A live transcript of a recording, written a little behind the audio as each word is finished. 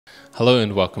Hello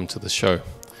and welcome to the show.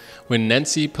 When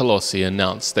Nancy Pelosi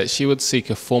announced that she would seek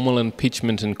a formal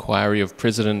impeachment inquiry of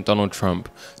President Donald Trump,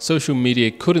 social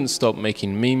media couldn't stop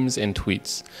making memes and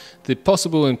tweets. The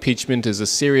possible impeachment is a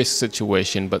serious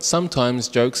situation, but sometimes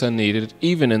jokes are needed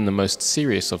even in the most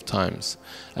serious of times.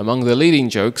 Among the leading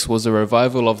jokes was a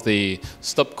revival of the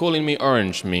 "Stop Calling Me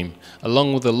Orange" meme,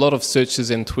 along with a lot of searches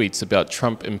and tweets about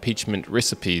Trump impeachment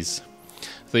recipes.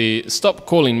 The "Stop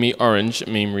Calling Me Orange"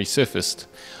 meme resurfaced.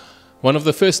 One of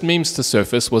the first memes to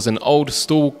surface was an old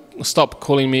 "Stop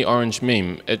Calling Me Orange"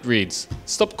 meme. It reads,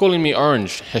 "Stop calling me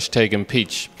orange,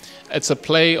 #impeach." It's a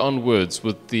play on words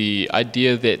with the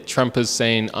idea that Trump is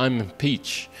saying I'm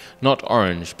peach, not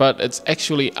orange, but it's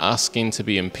actually asking to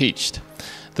be impeached.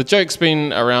 The joke's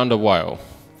been around a while.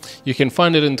 You can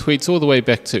find it in tweets all the way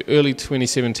back to early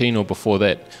 2017 or before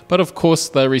that. But of course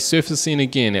they're resurfacing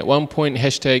again. At one point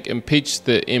 #impeach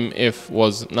the MF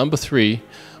was number 3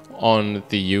 in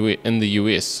the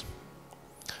US.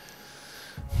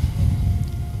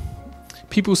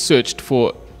 People searched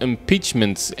for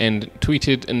impeachments and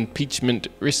tweeted impeachment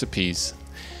recipes.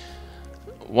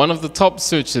 One of the top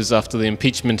searches after the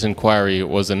impeachment inquiry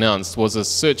was announced was a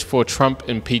search for Trump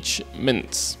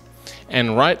impeachments.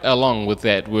 And right along with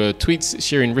that were tweets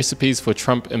sharing recipes for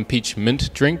Trump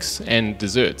impeachment drinks and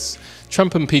desserts.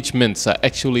 Trump impeachments are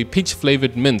actually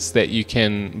peach-flavored mints that you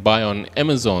can buy on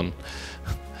Amazon.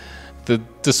 The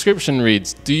description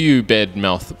reads, "Do you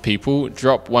bad-mouth people,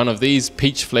 drop one of these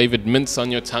peach-flavored mints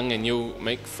on your tongue and you'll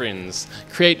make friends.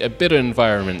 Create a better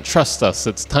environment. Trust us,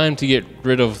 it's time to get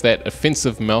rid of that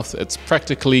offensive mouth. It's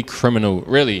practically criminal.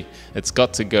 Really, it's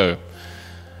got to go."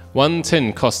 One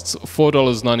tin costs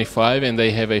 $4.95 and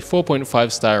they have a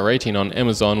 4.5-star rating on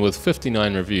Amazon with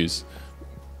 59 reviews.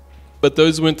 But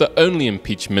those weren't the only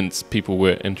impeachments people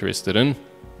were interested in.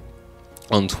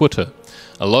 On Twitter,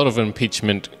 a lot of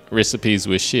impeachment recipes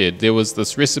were shared. There was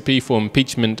this recipe for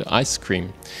impeachment ice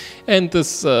cream, and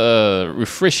this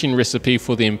refreshing recipe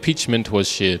for the impeachment was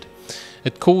shared.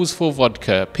 It calls for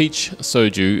vodka, peach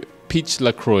soju, peach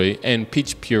LaCroix, and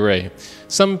peach puree.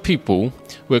 Some people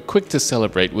were quick to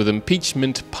celebrate with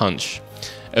impeachment punch.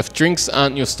 If drinks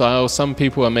aren't your style, some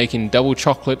people are making double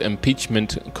chocolate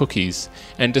impeachment cookies.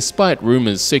 And despite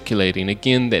rumors circulating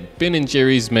again that Ben &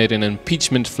 Jerry's made an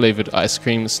impeachment-flavored ice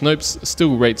cream, Snopes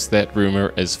still rates that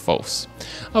rumor as false.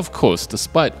 Of course,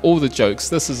 despite all the jokes,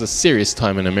 this is a serious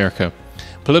time in America.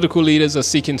 Political leaders are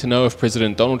seeking to know if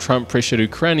President Donald Trump pressured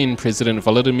Ukrainian President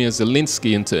Volodymyr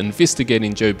Zelensky into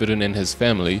investigating Joe Biden and his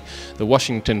family, the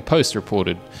Washington Post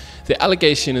reported. The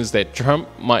allegation is that Trump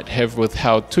might have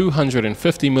withheld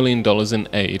 $250 million in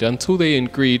aid until they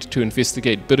agreed to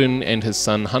investigate Biden and his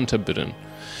son Hunter Biden.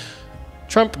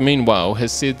 Trump, meanwhile,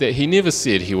 has said that he never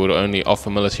said he would only offer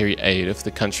military aid if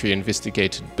the country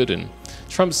investigated Biden.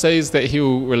 Trump says that he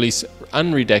will release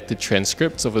unredacted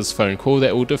transcripts of his phone call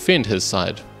that will defend his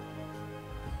side.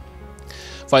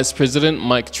 Vice President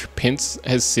Mike Pence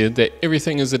has said that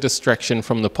everything is a distraction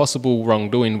from the possible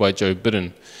wrongdoing by Joe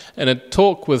Biden. In a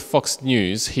talk with Fox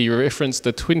News, he referenced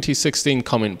a 2016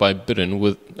 comment by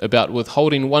Biden about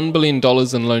withholding $1 billion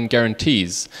in loan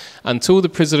guarantees until the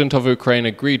president of Ukraine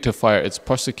agreed to fire its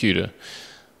prosecutor.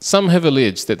 Some have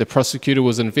alleged that the prosecutor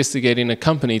was investigating a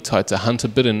company tied to Hunter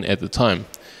Biden at the time.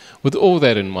 With all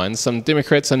that in mind, some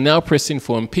Democrats are now pressing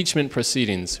for impeachment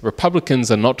proceedings. Republicans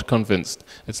are not convinced.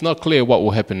 It's not clear what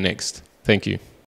will happen next. Thank you.